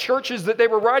that churches that they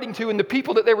were writing to and the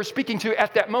people that they were speaking to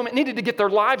at that moment needed to get their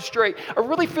lives straight. I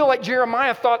really feel like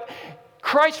Jeremiah thought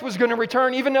Christ was going to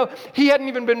return even though he hadn't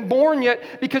even been born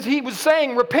yet, because he was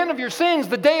saying, repent of your sins,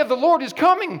 the day of the Lord is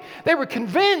coming. They were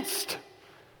convinced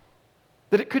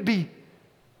that it could be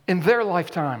in their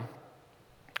lifetime.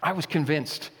 I was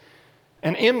convinced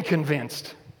and am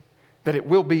convinced that it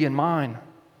will be in mine.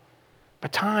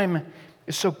 But time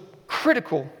is so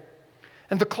critical,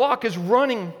 and the clock is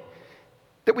running,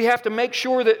 that we have to make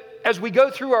sure that as we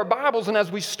go through our Bibles and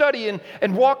as we study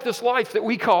and walk this life that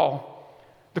we call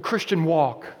the Christian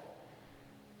walk,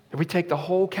 that we take the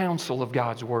whole counsel of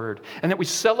God's Word, and that we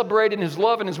celebrate in His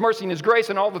love and His mercy and His grace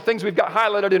and all the things we've got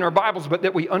highlighted in our Bibles, but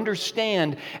that we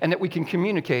understand and that we can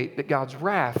communicate that God's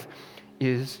wrath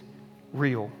is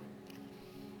real.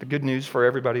 The good news for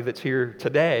everybody that's here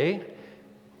today,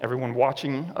 everyone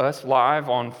watching us live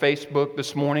on Facebook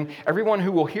this morning, everyone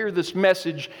who will hear this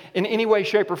message in any way,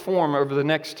 shape, or form over the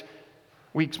next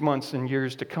weeks, months, and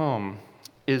years to come,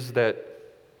 is that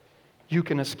you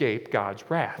can escape God's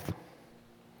wrath.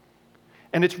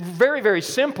 And it's very, very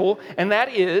simple, and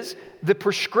that is the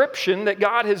prescription that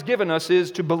God has given us is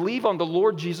to believe on the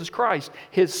Lord Jesus Christ,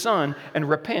 His Son, and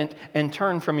repent and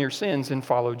turn from your sins and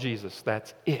follow Jesus.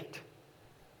 That's it.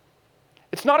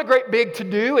 It's not a great big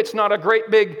to-do. It's not a great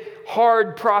big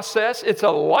hard process. It's a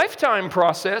lifetime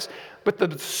process, but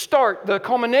the start, the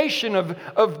culmination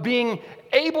of being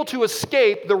able to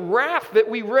escape the wrath that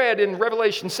we read in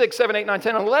Revelation 6, 7, 8, 9,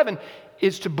 10, and 11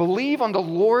 is to believe on the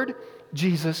Lord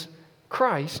Jesus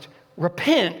Christ,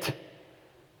 repent,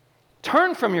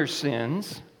 turn from your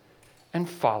sins, and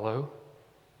follow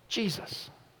Jesus.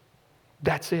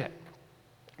 That's it.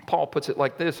 Paul puts it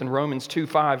like this in Romans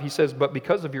 2:5. He says, but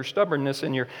because of your stubbornness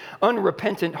and your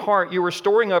unrepentant heart, you are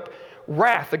storing up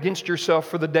wrath against yourself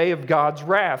for the day of God's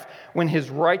wrath, when His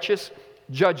righteous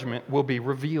judgment will be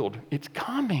revealed. It's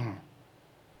coming.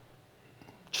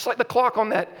 Just like the clock on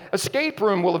that escape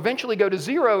room will eventually go to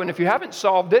 0, and if you haven't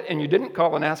solved it and you didn't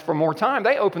call and ask for more time,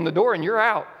 they open the door and you're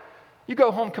out. You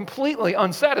go home completely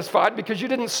unsatisfied because you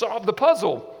didn't solve the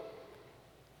puzzle.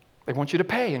 They want you to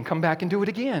pay and come back and do it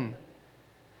again.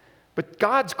 But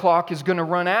God's clock is going to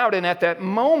run out, and at that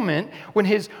moment, when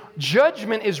His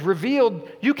judgment is revealed,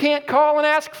 you can't call and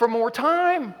ask for more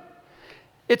time.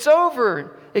 It's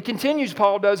over. It continues,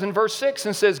 Paul does in verse 6,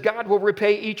 and says, God will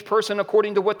repay each person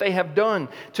according to what they have done.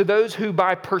 To those who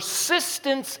by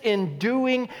persistence in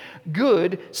doing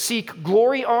good seek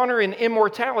glory, honor, and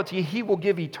immortality, He will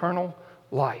give eternal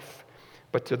life.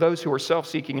 But to those who are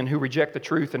self-seeking and who reject the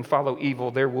truth and follow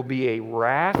evil, there will be a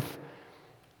wrath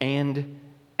and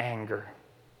anger.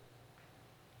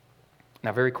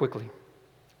 Now, very quickly,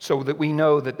 so that we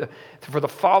know that for the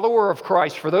follower of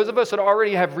Christ, for those of us that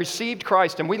already have received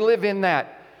Christ and we live in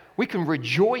that, we can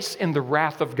rejoice in the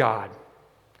wrath of God.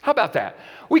 How about that?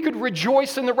 We could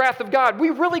rejoice in the wrath of God.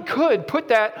 We really could put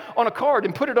that on a card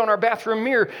and put it on our bathroom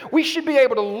mirror. We should be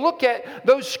able to look at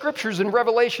those scriptures in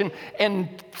Revelation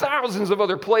and thousands of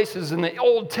other places in the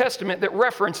Old Testament that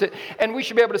reference it, and we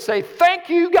should be able to say, thank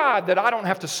you, God, that I don't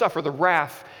have to suffer the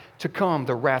wrath to come,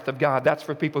 the wrath of God. That's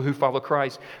for people who follow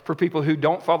Christ. For people who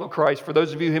don't follow Christ, for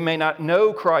those of you who may not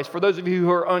know Christ, for those of you who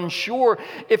are unsure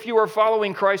if you are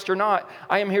following Christ or not,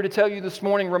 I am here to tell you this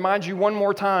morning, remind you one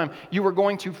more time, you are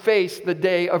going to face the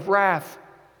day of wrath.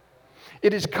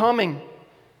 It is coming.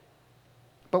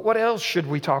 But what else should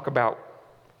we talk about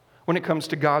when it comes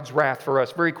to God's wrath for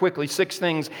us? Very quickly, 6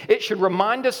 things. It should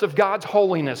remind us of God's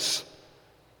holiness.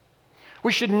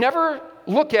 We should never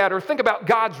look at or think about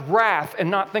God's wrath and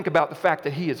not think about the fact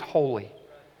that He is holy.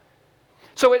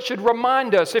 So it should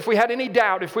remind us, if we had any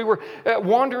doubt, if we were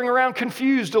wandering around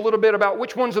confused a little bit about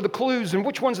which ones are the clues and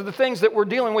which ones are the things that we're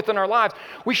dealing with in our lives,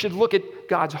 we should look at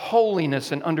God's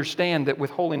holiness and understand that with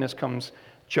holiness comes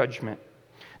judgment.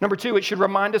 Number 2, it should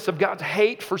remind us of God's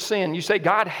hate for sin. You say,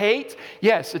 God hates?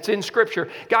 Yes, it's in Scripture.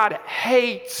 God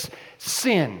hates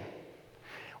sin.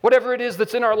 Whatever it is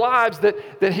that's in our lives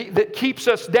that keeps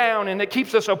us down and that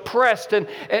keeps us oppressed and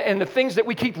the things that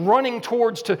we keep running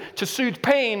towards to soothe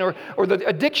pain or the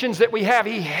addictions that we have,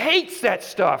 He hates that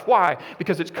stuff. Why?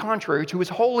 Because it's contrary to His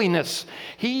holiness.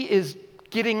 He is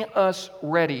getting us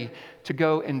ready to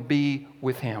go and be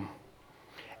with Him.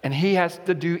 And He has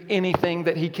to do anything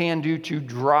that He can do to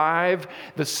drive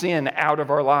the sin out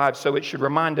of our lives. So it should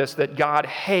remind us that God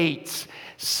hates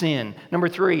sin. Number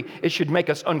 3, it should make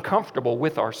us uncomfortable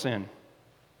with our sin.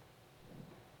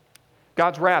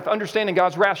 God's wrath, understanding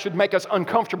God's wrath should make us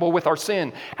uncomfortable with our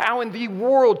sin. How in the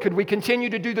world could we continue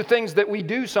to do the things that we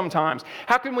do sometimes?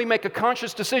 How can we make a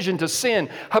conscious decision to sin?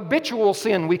 Habitual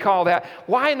sin, we call that.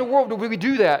 Why in the world would we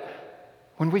do that?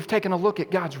 When we've taken a look at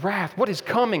God's wrath, what is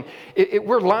coming,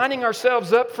 we're lining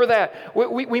ourselves up for that.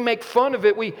 We make fun of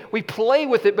it, we play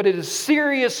with it, but it is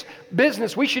serious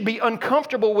business. We should be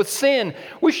uncomfortable with sin.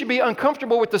 We should be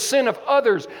uncomfortable with the sin of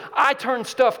others. I turn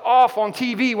stuff off on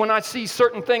TV when I see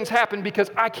certain things happen because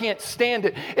I can't stand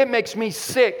it. It makes me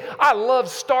sick. I love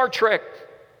Star Trek.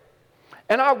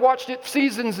 And I watched it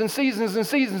seasons and seasons and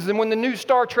seasons, and when the new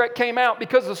Star Trek came out,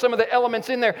 because of some of the elements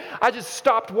in there, I just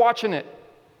stopped watching it.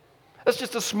 That's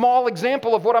just a small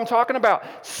example of what I'm talking about.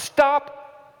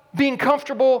 Stop being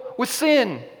comfortable with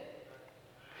sin.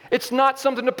 It's not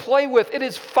something to play with. It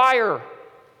is fire.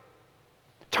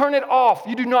 Turn it off.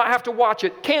 You do not have to watch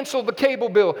it. Cancel the cable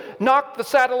bill. Knock the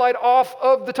satellite off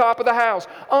of the top of the house.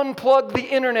 Unplug the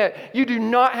internet. You do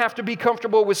not have to be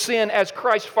comfortable with sin. As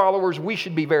Christ followers, we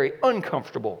should be very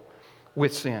uncomfortable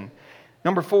with sin.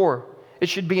 Number 4, it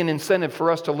should be an incentive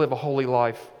for us to live a holy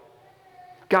life.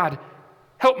 God,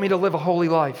 help me to live a holy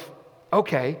life.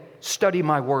 Okay, study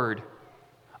my word.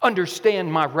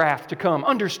 Understand my wrath to come.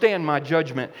 Understand my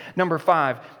judgment. Number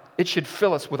 5, it should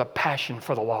fill us with a passion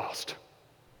for the lost.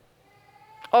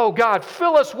 Oh God,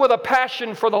 fill us with a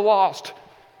passion for the lost.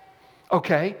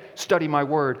 Okay, study my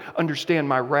word, understand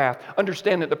my wrath,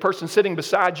 understand that the person sitting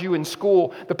beside you in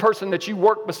school, the person that you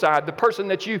work beside, the person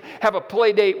that you have a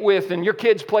play date with and your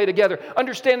kids play together,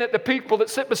 understand that the people that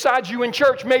sit beside you in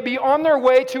church may be on their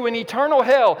way to an eternal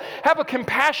hell. Have a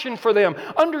compassion for them.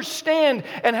 Understand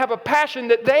and have a passion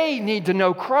that they need to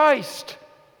know Christ.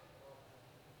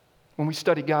 When we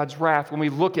study God's wrath, when we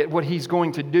look at what He's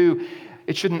going to do,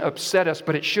 it shouldn't upset us,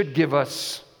 but it should give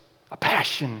us a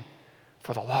passion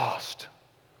for the lost.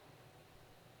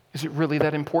 Is it really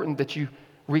that important that you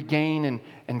regain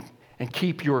and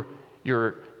keep your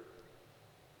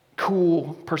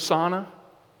cool persona?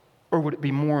 Or would it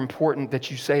be more important that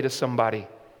you say to somebody,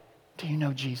 do you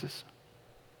know Jesus?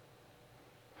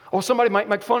 Oh, somebody might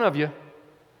make fun of you.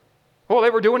 Well,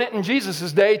 they were doing it in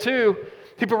Jesus' day too.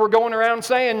 People were going around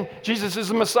saying Jesus is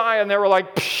the Messiah, and they were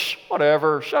like, psh,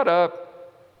 whatever, shut up.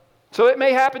 So it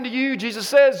may happen to you. Jesus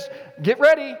says, get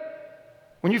ready.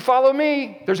 When you follow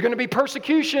me, there's going to be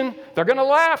persecution. They're going to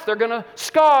laugh. They're going to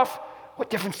scoff. What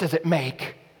difference does it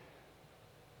make?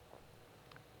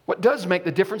 What does make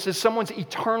the difference is someone's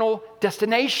eternal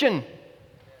destination.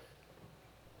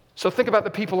 So think about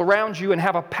the people around you and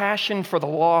have a passion for the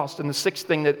lost. And the 6th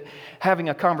thing that having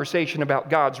a conversation about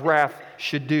God's wrath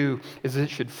should do is it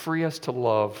should free us to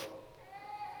love.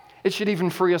 It should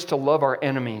even free us to love our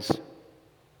enemies.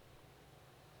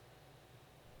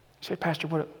 You say,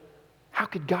 Pastor, how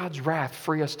could God's wrath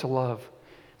free us to love?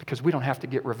 Because we don't have to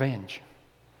get revenge.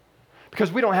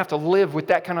 Because we don't have to live with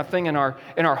that kind of thing in our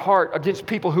heart against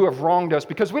people who have wronged us.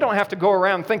 Because we don't have to go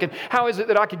around thinking, how is it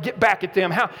that I could get back at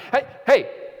them? Hey,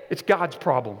 it's God's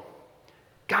problem.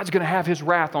 God's going to have His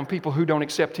wrath on people who don't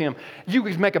accept Him. You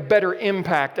can make a better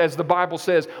impact, as the Bible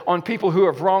says, on people who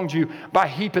have wronged you by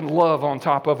heaping love on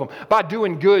top of them, by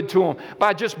doing good to them,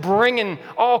 by just bringing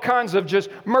all kinds of just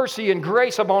mercy and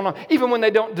grace upon them, even when they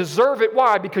don't deserve it.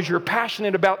 Why? Because you're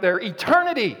passionate about their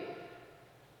eternity.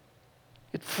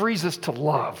 It frees us to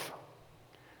love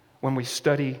when we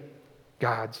study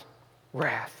God's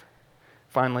wrath.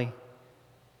 Finally,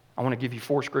 I want to give you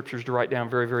 4 scriptures to write down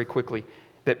very, very quickly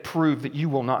that prove that you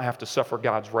will not have to suffer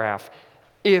God's wrath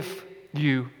if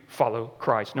you follow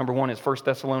Christ. Number 1 is 1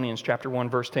 Thessalonians chapter 1,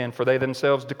 verse 10. For they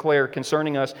themselves declare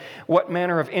concerning us what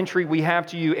manner of entry we have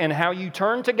to you, and how you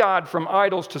turn to God from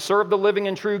idols to serve the living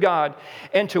and true God,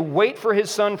 and to wait for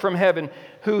His Son from heaven,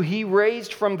 who He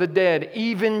raised from the dead,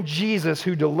 even Jesus,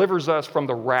 who delivers us from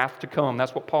the wrath to come.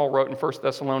 That's what Paul wrote in 1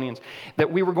 Thessalonians,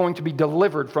 that we were going to be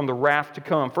delivered from the wrath to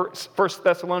come. 1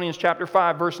 Thessalonians chapter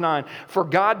 5, verse 9. For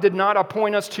God did not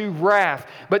appoint us to wrath,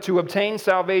 but to obtain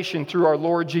salvation through our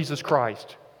Lord Jesus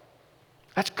Christ.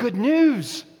 That's good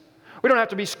news. We don't have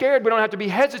to be scared. We don't have to be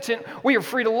hesitant. We are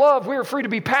free to love. We are free to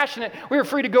be passionate. We are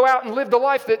free to go out and live the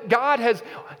life that God has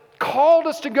called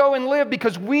us to go and live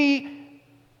because we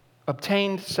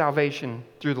obtained salvation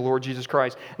through the Lord Jesus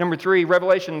Christ. Number 3,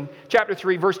 Revelation chapter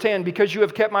 3, verse 10. Because you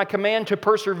have kept my command to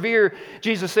persevere,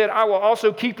 Jesus said, I will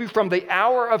also keep you from the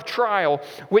hour of trial,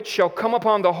 which shall come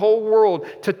upon the whole world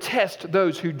to test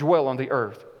those who dwell on the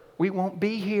earth. We won't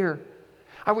be here.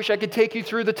 I wish I could take you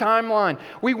through the timeline.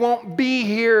 We won't be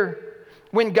here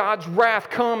when God's wrath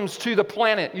comes to the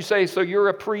planet. You say, so you're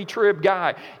a pre-trib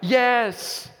guy.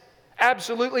 Yes,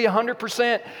 absolutely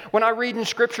 100%. When I read in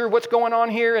Scripture what's going on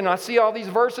here and I see all these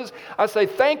verses, I say,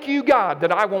 thank you, God,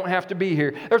 that I won't have to be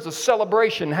here. There's a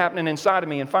celebration happening inside of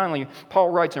me. And finally, Paul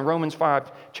writes in Romans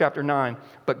 5, chapter 9,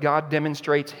 but God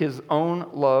demonstrates His own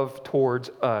love towards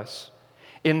us,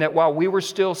 in that while we were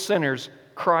still sinners,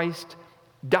 Christ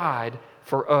died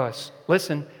for us.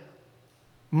 Listen,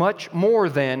 much more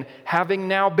than having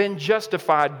now been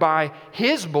justified by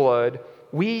His blood,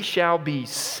 we shall be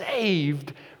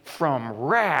saved from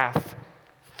wrath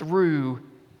through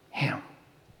Him.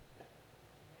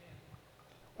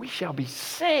 We shall be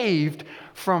saved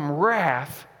from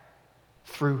wrath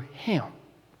through Him.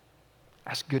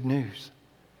 That's good news.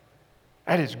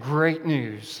 That is great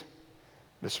news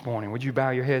this morning. Would you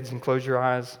bow your heads and close your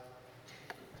eyes?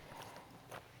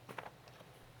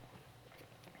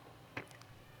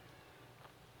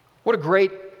 What a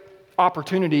great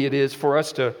opportunity it is for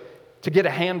us to get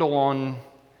a handle on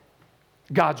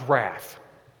God's wrath.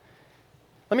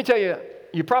 Let me tell you,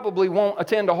 you probably won't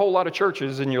attend a whole lot of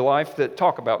churches in your life that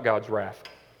talk about God's wrath.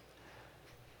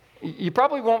 You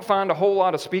probably won't find a whole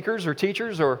lot of speakers or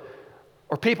teachers or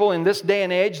people in this day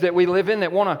and age that we live in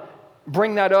that want to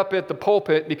bring that up at the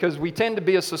pulpit, because we tend to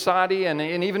be a society, and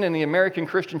even in the American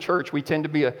Christian church, we tend to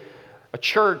be a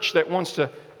church that wants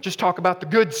to just talk about the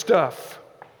good stuff.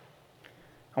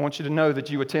 I want you to know that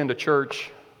you attend a church,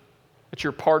 that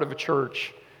you're part of a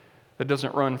church that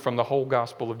doesn't run from the whole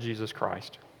gospel of Jesus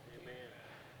Christ. Amen.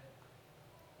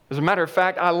 As a matter of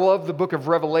fact, I love the book of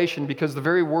Revelation because the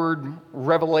very word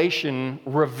revelation,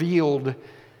 revealed,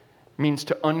 means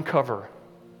to uncover.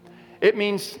 It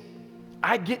means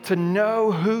I get to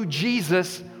know who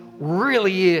Jesus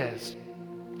really is.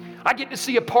 I get to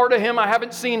see a part of Him I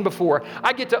haven't seen before.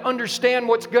 I get to understand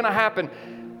what's going to happen.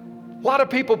 A lot of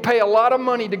people pay a lot of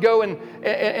money to go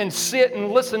and sit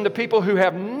and listen to people who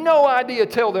have no idea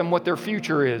tell them what their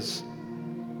future is.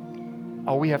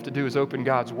 All we have to do is open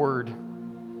God's Word.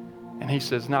 And He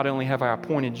says, not only have I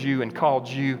appointed you and called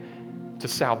you to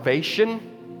salvation,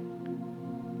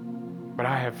 but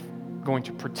I have going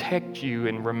to protect you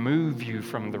and remove you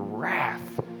from the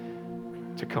wrath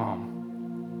to come.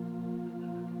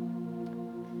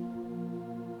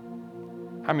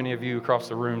 How many of you across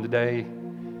the room today,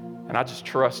 and I just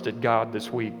trusted God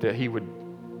this week that He would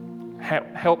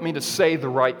help me to say the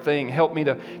right thing, help me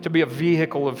to be a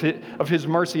vehicle of His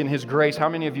mercy and His grace. How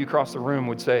many of you across the room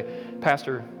would say,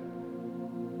 Pastor,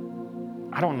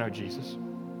 I don't know Jesus.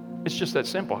 It's just that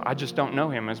simple. I just don't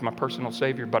know Him as my personal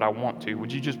Savior, but I want to.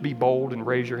 Would you just be bold and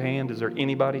raise your hand? Is there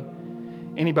anybody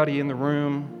in the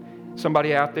room,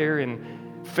 somebody out there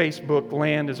in Facebook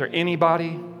land, is there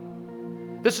anybody?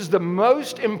 This is the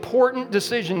most important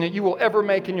decision that you will ever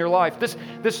make in your life. This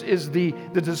is the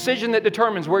decision that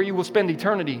determines where you will spend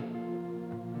eternity.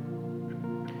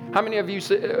 How many of you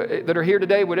that are here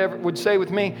today would say with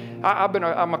me,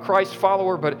 I'm a Christ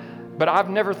follower, but I've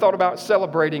never thought about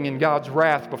celebrating in God's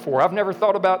wrath before. I've never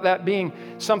thought about that being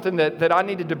something that I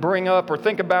needed to bring up or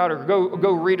think about or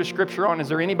go read a scripture on. Is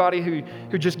there anybody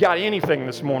who just got anything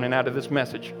this morning out of this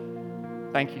message?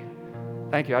 Thank you.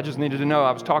 Thank you. I just needed to know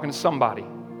I was talking to somebody.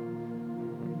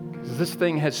 Because this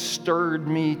thing has stirred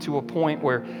me to a point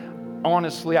where,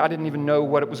 honestly, I didn't even know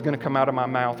what it was going to come out of my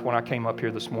mouth when I came up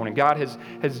here this morning. God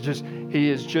has just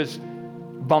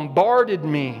bombarded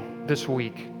me this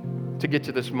week to get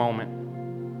to this moment.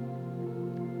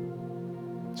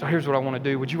 So here's what I want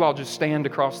to do. Would you all just stand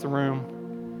across the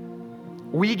room?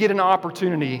 We get an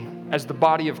opportunity as the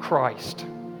body of Christ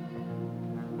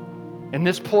in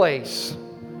this place,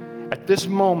 at this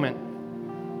moment,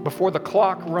 before the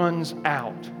clock runs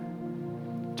out,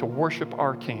 to worship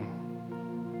our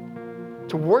King.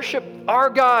 To worship our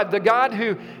God, the God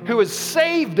who has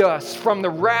saved us from the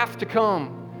wrath to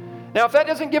come. Now, if that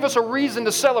doesn't give us a reason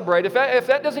to celebrate, if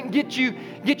that doesn't get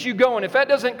you going, if that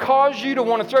doesn't cause you to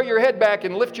want to throw your head back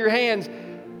and lift your hands,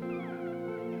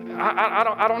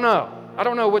 I don't know. I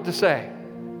don't know what to say.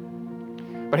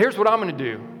 But here's what I'm going to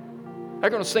do. They're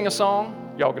going to sing a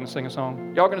song. Y'all going to sing a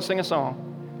song? Y'all going to sing a song.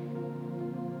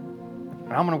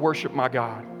 And I'm going to worship my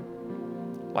God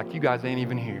like you guys ain't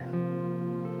even here.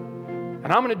 And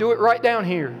I'm going to do it right down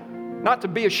here. Not to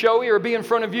be a showy or be in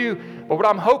front of you, but what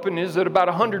I'm hoping is that about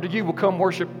 100 of you will come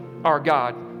worship our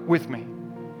God with me.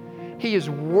 He is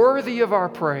worthy of our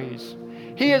praise.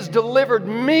 He has delivered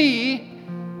me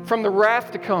from the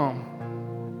wrath to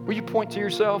come. Will you point to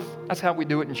yourself? That's how we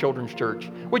do it in children's church.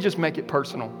 We just make it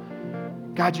personal.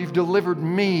 God, you've delivered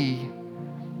me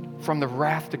from the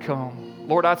wrath to come.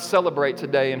 Lord, I celebrate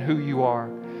today in who you are.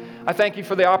 I thank you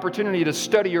for the opportunity to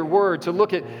study your word, to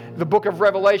look at the book of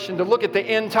Revelation, to look at the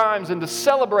end times, and to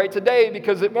celebrate today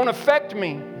because it won't affect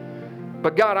me.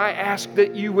 But God, I ask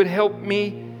that you would help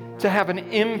me to have an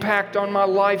impact on my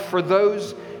life for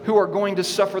those who are going to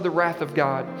suffer the wrath of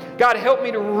God. God, help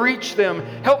me to reach them.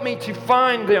 Help me to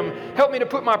find them. Help me to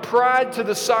put my pride to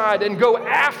the side and go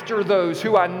after those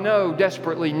who I know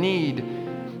desperately need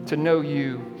to know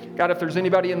you. God, if there's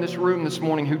anybody in this room this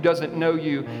morning who doesn't know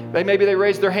you, maybe they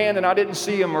raised their hand and I didn't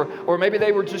see them, or maybe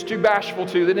they were just too bashful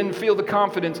to. They didn't feel the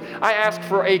confidence. I ask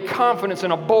for a confidence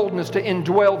and a boldness to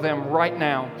indwell them right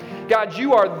now. God,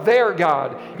 you are their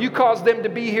God. You caused them to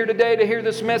be here today to hear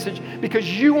this message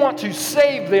because you want to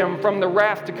save them from the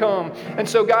wrath to come. And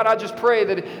so, God, I just pray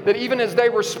that even as they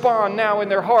respond now in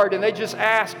their heart and they just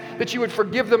ask that you would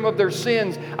forgive them of their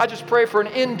sins, I just pray for an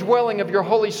indwelling of your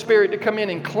Holy Spirit to come in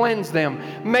and cleanse them,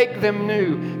 make them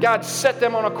new. God, set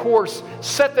them on a course,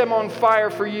 set them on fire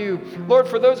for you. Lord,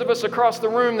 for those of us across the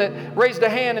room that raised a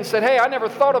hand and said, hey, I never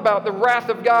thought about the wrath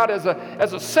of God as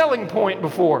a selling point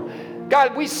before.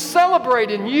 God, we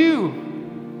celebrate in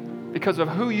you because of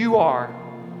who you are,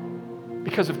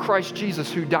 because of Christ Jesus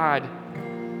who died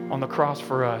on the cross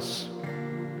for us.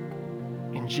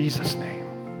 In Jesus'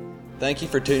 name. Thank you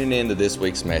for tuning in to this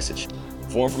week's message.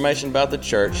 For information about the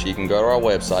church, you can go to our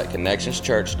website,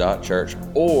 connectionschurch.church,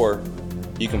 or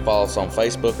you can follow us on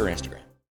Facebook or Instagram.